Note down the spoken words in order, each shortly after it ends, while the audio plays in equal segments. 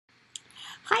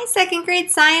Hi, second grade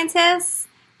scientists.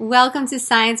 Welcome to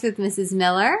Science with Mrs.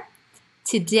 Miller.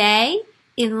 Today,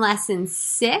 in lesson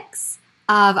 6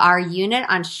 of our unit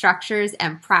on structures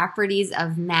and properties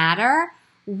of matter,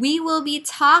 we will be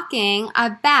talking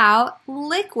about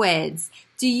liquids.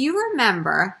 Do you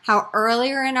remember how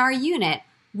earlier in our unit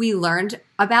we learned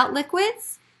about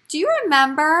liquids? Do you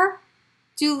remember,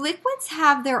 do liquids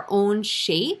have their own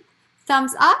shape?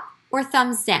 Thumbs up or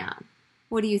thumbs down?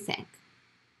 What do you think?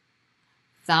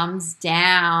 Thumbs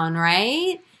down,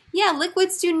 right? Yeah,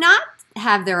 liquids do not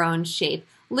have their own shape.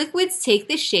 Liquids take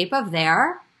the shape of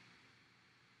their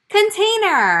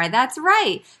container. That's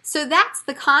right. So that's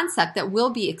the concept that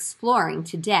we'll be exploring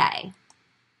today.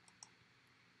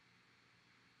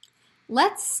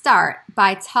 Let's start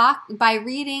by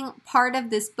reading part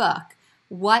of this book,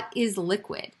 What is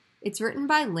Liquid? It's written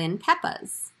by Lynn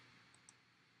Peppas.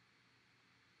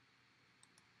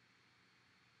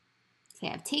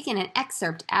 Okay, I've taken an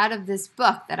excerpt out of this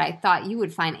book that I thought you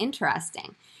would find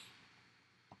interesting.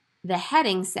 The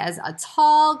heading says, a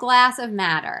tall glass of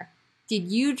matter.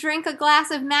 Did you drink a glass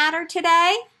of matter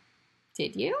today?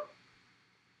 Did you?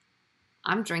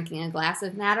 I'm drinking a glass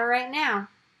of matter right now.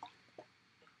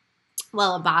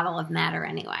 Well, a bottle of matter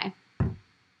anyway.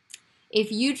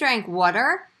 If you drank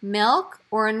water, milk,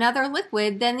 or another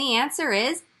liquid, then the answer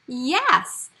is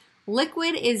yes.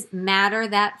 Liquid is matter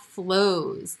that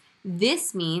flows.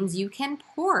 This means you can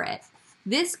pour it.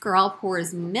 This girl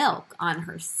pours milk on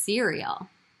her cereal.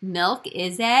 Milk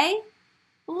is a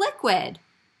liquid.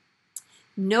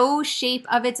 No shape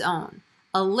of its own.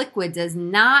 A liquid does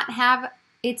not have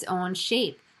its own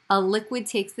shape. A liquid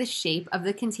takes the shape of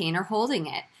the container holding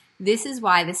it. This is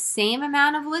why the same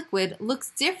amount of liquid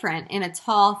looks different in a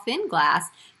tall, thin glass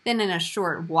than in a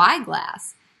short, wide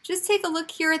glass. Just take a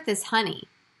look here at this honey.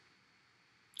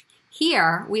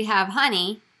 Here we have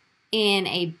honey in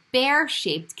a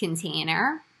bear-shaped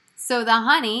container, so the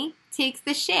honey takes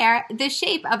the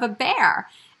shape of a bear.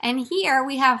 And here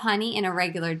we have honey in a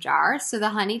regular jar, so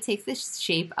the honey takes the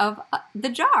shape of the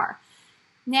jar.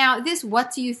 Now, this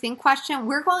what do you think question,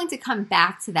 we're going to come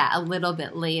back to that a little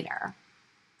bit later.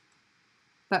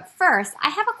 But first, I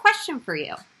have a question for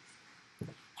you.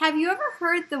 Have you ever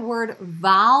heard the word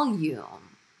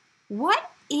volume?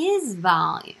 What is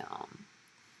volume?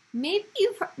 Maybe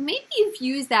you've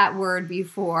used that word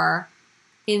before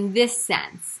in this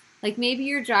sense. Like maybe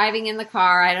you're driving in the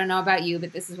car. I don't know about you,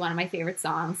 but this is one of my favorite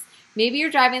songs. Maybe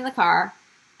you're driving in the car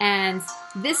and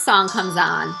this song comes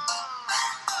on.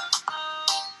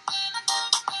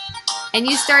 And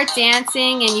you start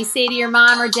dancing and you say to your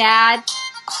mom or dad,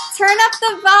 turn up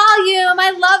the volume.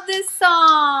 I love this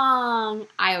song.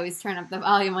 I always turn up the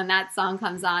volume when that song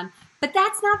comes on. But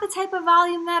that's not the type of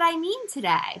volume that I mean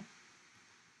today.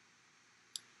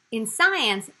 In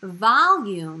science,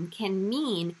 volume can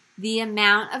mean the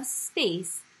amount of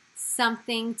space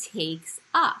something takes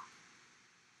up.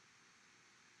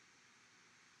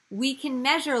 We can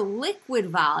measure liquid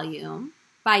volume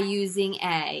by using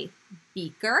a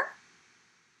beaker.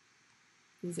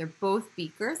 These are both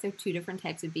beakers. They're two different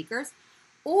types of beakers.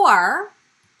 Or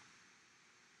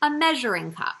a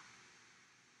measuring cup.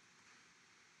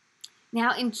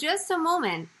 Now, in just a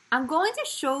moment, I'm going to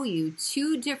show you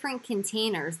two different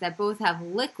containers that both have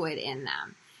liquid in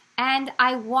them. And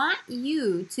I want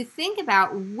you to think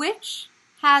about which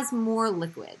has more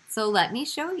liquid. So let me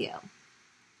show you.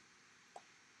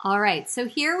 All right, so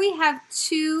here we have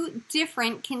two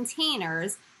different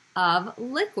containers of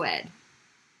liquid.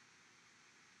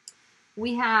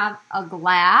 We have a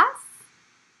glass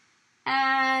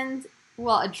and,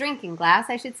 well, a drinking glass,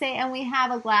 I should say, and we have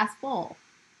a glass bowl.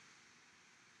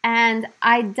 And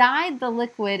I dyed the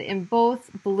liquid in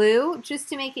both blue just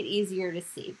to make it easier to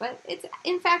see, but it's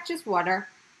in fact just water.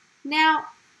 Now,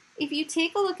 if you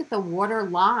take a look at the water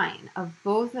line of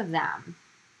both of them,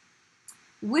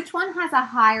 which one has a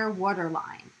higher water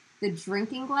line? The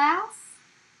drinking glass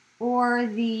or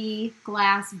the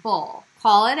glass bowl?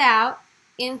 Call it out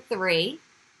in 3,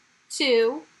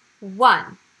 2,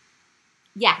 1.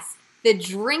 Yes, the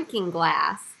drinking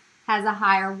glass has a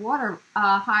higher water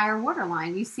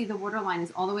line. You see the water line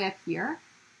is all the way up here,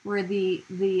 where the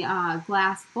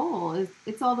glass bowl is,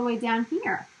 it's all the way down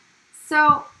here.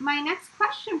 So my next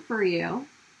question for you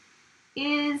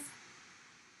is,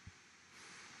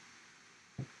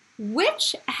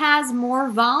 which has more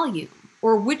volume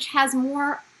or which has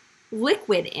more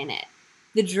liquid in it?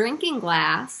 The drinking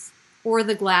glass or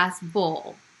the glass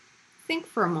bowl? Think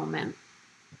for a moment.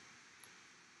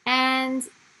 And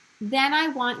then I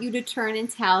want you to turn and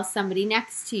tell somebody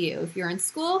next to you. If you're in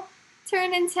school,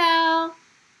 turn and tell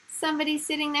somebody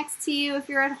sitting next to you. If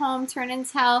you're at home, turn and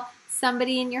tell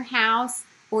somebody in your house.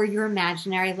 or your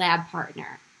imaginary lab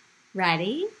partner?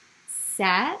 Ready,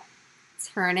 set,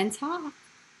 turn and talk.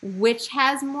 Which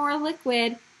has more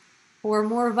liquid or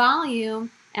more volume,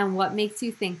 and what makes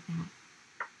you think that?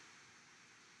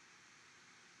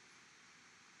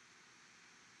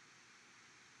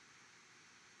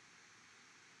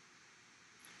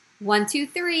 One, two,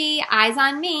 three, eyes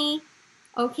on me.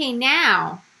 Okay,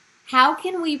 now, how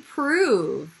can we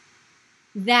prove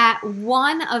that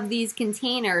one of these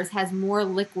containers has more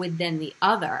liquid than the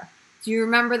other? Do you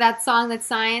remember that song that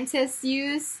scientists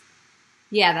use?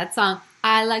 Yeah, that song.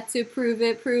 I like to prove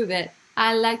it, prove it.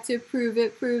 I like to prove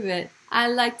it, prove it. I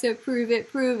like to prove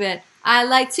it, prove it. I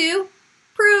like to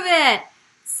prove it.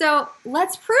 So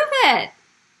let's prove it.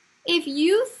 If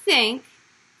you think,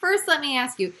 first let me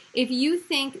ask you, if you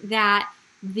think that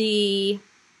the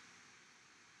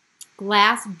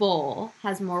glass bowl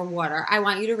has more water, I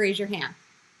want you to raise your hand.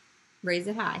 Raise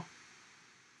it high.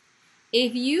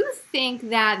 If you think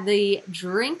that the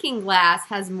drinking glass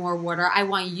has more water, I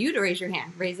want you to raise your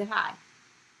hand. Raise it high.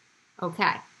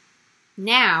 Okay.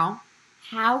 Now,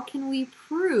 how can we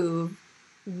prove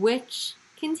which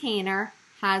container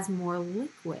has more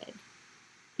liquid?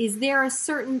 Is there a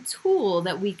certain tool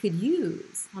that we could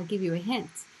use? I'll give you a hint.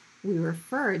 We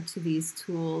referred to these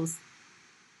tools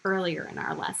earlier in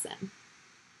our lesson.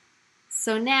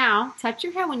 So now, touch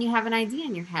your head when you have an idea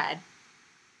in your head.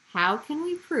 How can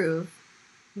we prove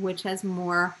which has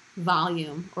more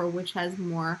volume or which has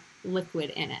more liquid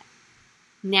in it?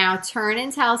 Now turn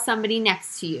and tell somebody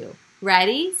next to you.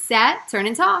 Ready, set, turn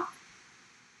and talk.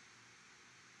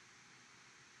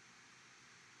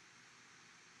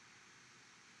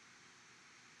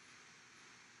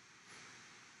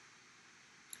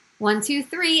 One, two,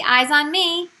 three, eyes on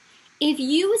me. If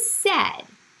you said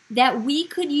that we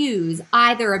could use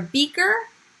either a beaker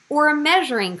or a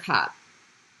measuring cup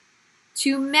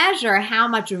to measure how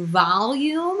much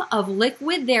volume of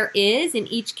liquid there is in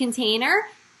each container,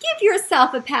 give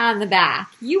yourself a pat on the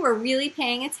back. You were really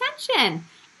paying attention.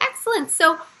 Excellent.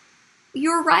 So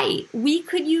you're right. We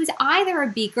could use either a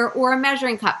beaker or a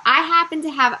measuring cup. I happen to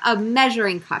have a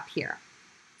measuring cup here.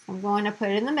 So I'm going to put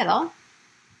it in the middle.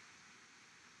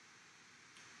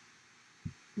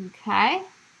 Okay.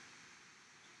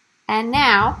 And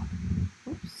now,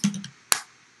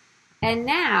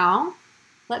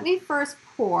 let me first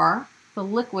pour the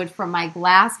liquid from my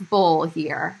glass bowl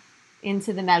here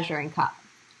into the measuring cup.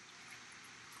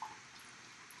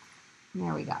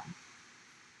 There we go.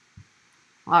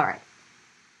 All right.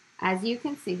 As you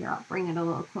can see here, I'll bring it a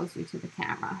little closer to the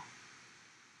camera.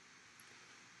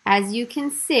 As you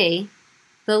can see,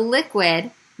 the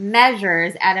liquid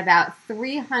measures at about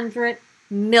 300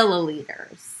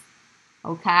 milliliters.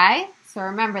 Okay? So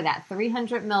remember that,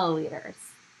 300 milliliters.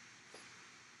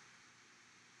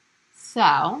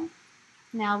 So,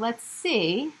 now let's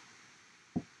see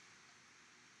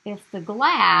if the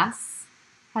glass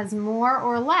has more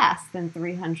or less than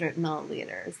 300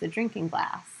 milliliters, the drinking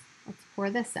glass. Let's pour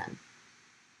this in.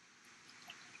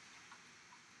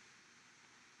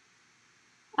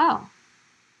 Oh,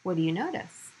 what do you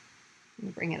notice? Let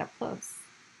me bring it up close.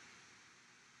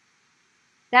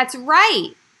 That's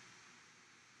right,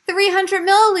 300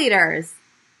 milliliters.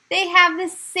 They have the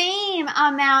same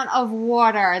amount of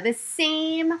water, the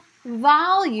same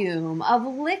volume of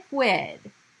liquid.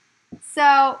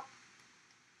 So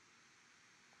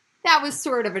that was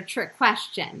sort of a trick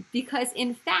question because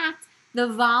in fact, the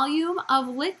volume of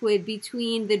liquid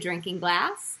between the drinking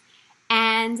glass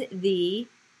and the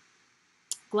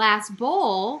glass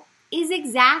bowl is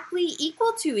exactly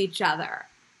equal to each other.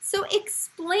 So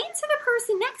explain to the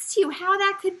person next to you how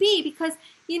that could be because,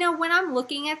 you know, when I'm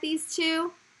looking at these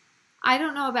two, I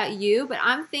don't know about you, but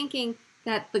I'm thinking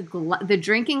that the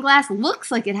drinking glass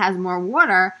looks like it has more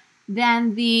water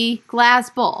than the glass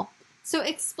bowl. So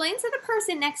explain to the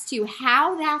person next to you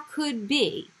how that could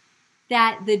be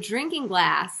that the drinking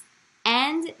glass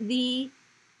and the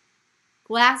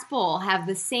glass bowl have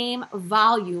the same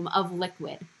volume of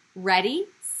liquid. Ready,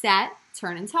 set,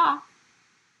 turn and talk.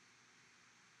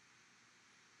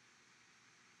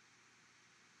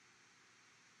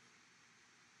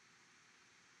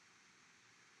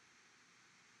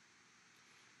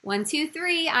 One, two,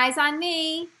 three, eyes on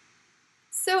me.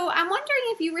 So I'm wondering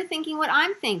if you were thinking what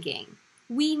I'm thinking.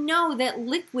 We know that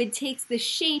liquid takes the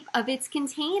shape of its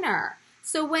container.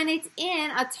 So when it's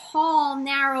in a tall,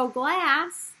 narrow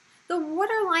glass, the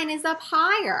water line is up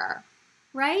higher,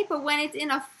 right? But when it's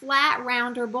in a flat,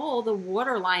 rounder bowl, the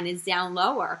water line is down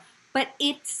lower. But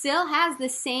it still has the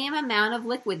same amount of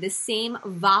liquid, the same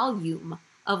volume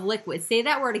of liquid. Say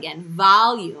that word again,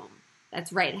 volume.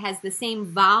 That's right, it has the same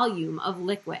volume of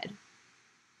liquid.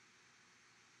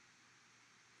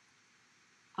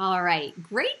 All right,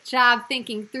 great job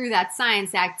thinking through that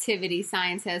science activity,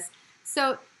 scientists.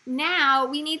 So now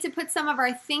we need to put some of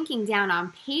our thinking down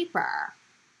on paper.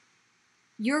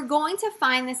 You're going to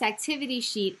find this activity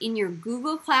sheet in your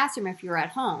Google Classroom if you're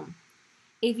at home.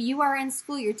 If you are in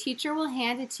school, your teacher will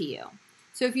hand it to you.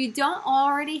 So if you don't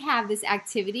already have this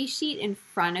activity sheet in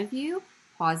front of you,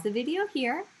 pause the video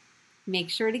here, make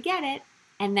sure to get it,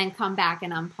 and then come back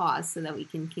and unpause so that we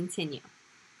can continue.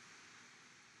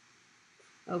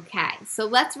 Okay, so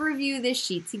let's review this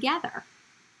sheet together.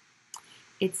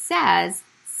 It says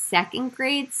second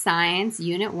grade science,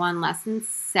 unit 1, lesson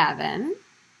 7.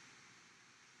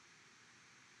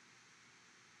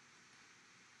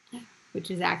 Which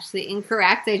is actually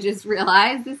incorrect. I just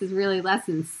realized this is really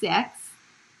lesson 6.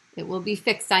 It will be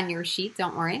fixed on your sheet,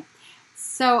 don't worry.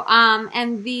 So,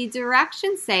 and the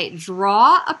directions say,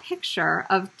 draw a picture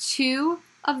of 2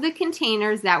 of the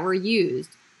containers that were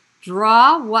used.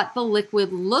 Draw what the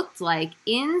liquid looked like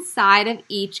inside of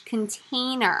each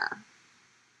container.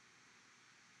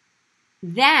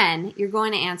 Then you're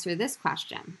going to answer this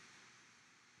question.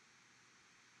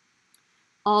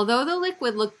 Although the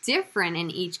liquid looked different in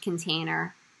each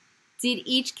container, did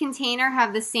each container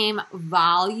have the same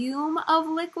volume of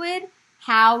liquid?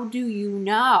 How do you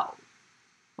know?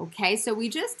 Okay, so we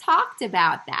just talked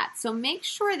about that. So make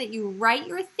sure that you write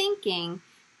your thinking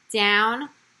down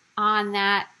on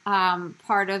that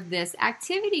part of this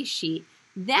activity sheet.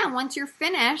 Then once you're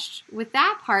finished with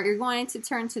that part, you're going to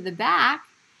turn to the back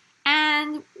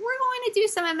and we're going to do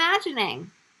some imagining.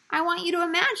 I want you to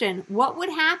imagine what would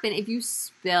happen if you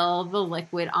spill the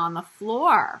liquid on the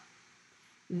floor.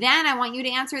 Then I want you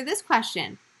to answer this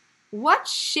question. What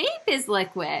shape is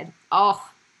liquid?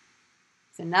 Oh,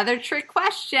 it's another trick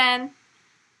question.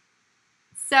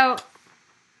 So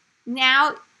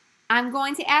now I'm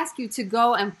going to ask you to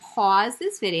go and pause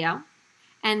this video,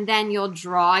 and then you'll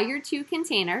draw your 2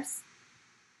 containers,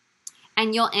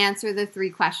 and you'll answer the 3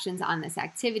 questions on this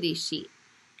activity sheet.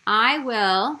 I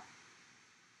will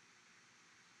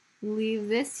leave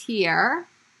this here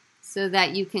so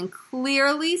that you can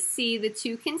clearly see the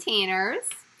 2 containers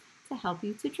to help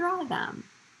you to draw them.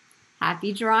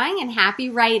 Happy drawing and happy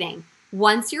writing.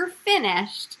 Once you're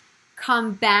finished,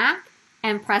 come back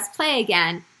and press play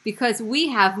again because we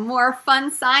have more fun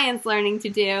science learning to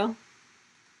do.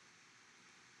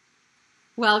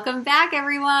 Welcome back,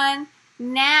 everyone.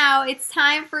 Now it's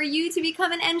time for you to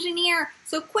become an engineer.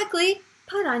 So quickly,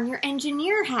 put on your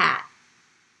engineer hat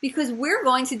because we're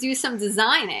going to do some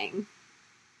designing.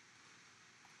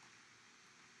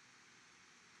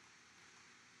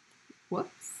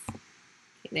 Whoops.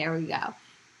 Okay, there we go.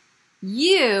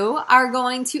 You are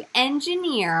going to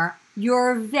engineer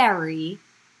your very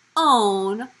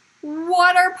own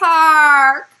water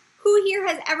park. Who here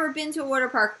has ever been to a water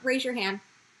park? Raise your hand.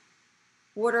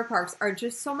 Water parks are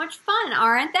just so much fun,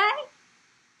 aren't they?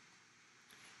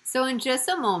 So in just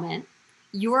a moment,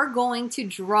 you're going to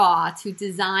draw to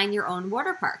design your own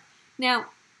water park. Now,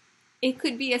 it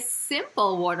could be a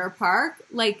simple water park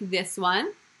like this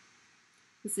one.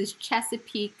 This is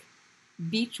Chesapeake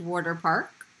Beach Water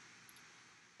Park.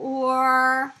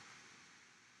 Or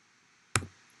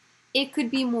it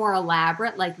could be more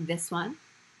elaborate like this one.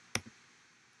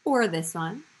 Or this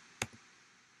one.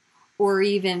 Or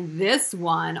even this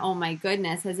one. Oh my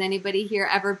goodness. Has anybody here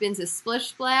ever been to Splish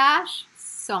Splash?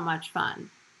 So much fun.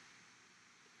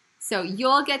 So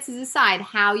you'll get to decide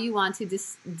how you want to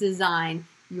design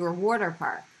your water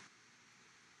park.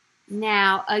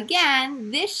 Now,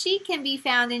 again, this sheet can be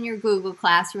found in your Google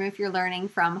Classroom if you're learning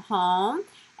from home.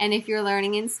 And if you're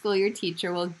learning in school, your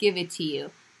teacher will give it to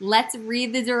you. Let's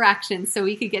read the directions so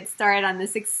we could get started on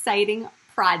this exciting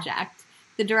project.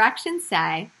 The directions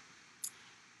say,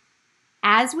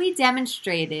 as we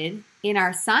demonstrated in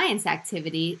our science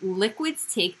activity, liquids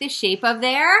take the shape of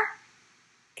their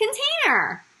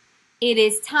container. It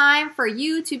is time for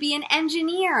you to be an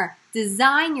engineer.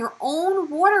 Design your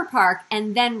own water park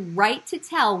and then write to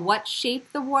tell what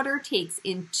shape the water takes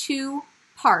in 2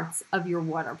 parts of your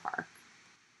water park.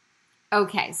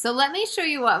 Okay, so let me show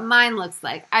you what mine looks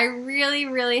like. I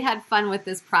really had fun with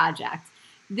this project.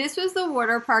 This was the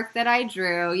water park that I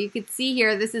drew. You could see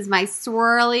here, this is my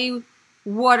swirly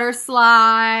water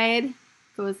slide.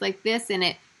 Goes like this and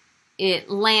it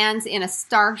lands in a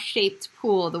star-shaped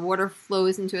pool. The water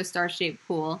flows into a star-shaped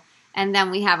pool. And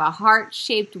then we have a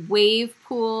heart-shaped wave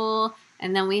pool.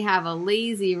 And then we have a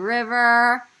lazy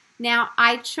river. Now,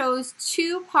 I chose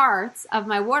 2 parts of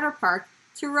my water park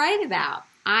to write about.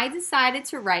 I decided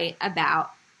to write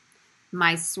about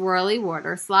my swirly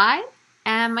water slide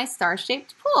and my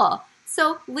star-shaped pool.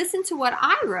 So listen to what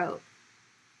I wrote.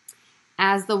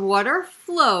 As the water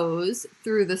flows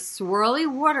through the swirly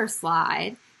water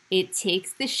slide, it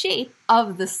takes the shape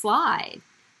of the slide.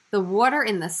 The water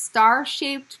in the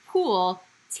star-shaped pool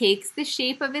takes the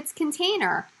shape of its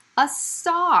container, a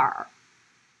star.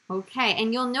 Okay,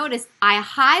 and you'll notice I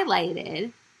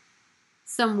highlighted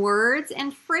some words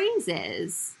and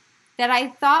phrases that I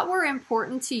thought were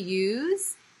important to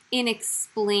use in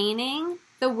explaining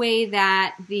the way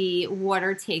that the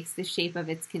water takes the shape of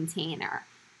its container.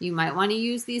 You might want to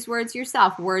use these words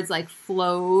yourself. Words like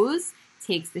flows,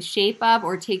 takes the shape of,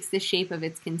 or takes the shape of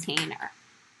its container.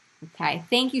 Okay,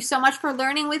 thank you so much for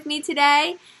learning with me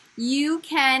today. You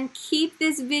can keep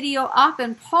this video up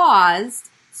and paused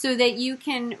so that you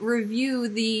can review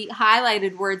the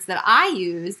highlighted words that I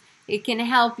used. It can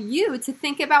help you to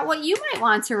think about what you might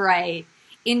want to write.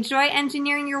 Enjoy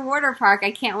engineering your water park. I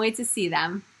can't wait to see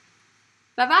them.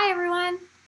 Bye-bye, everyone.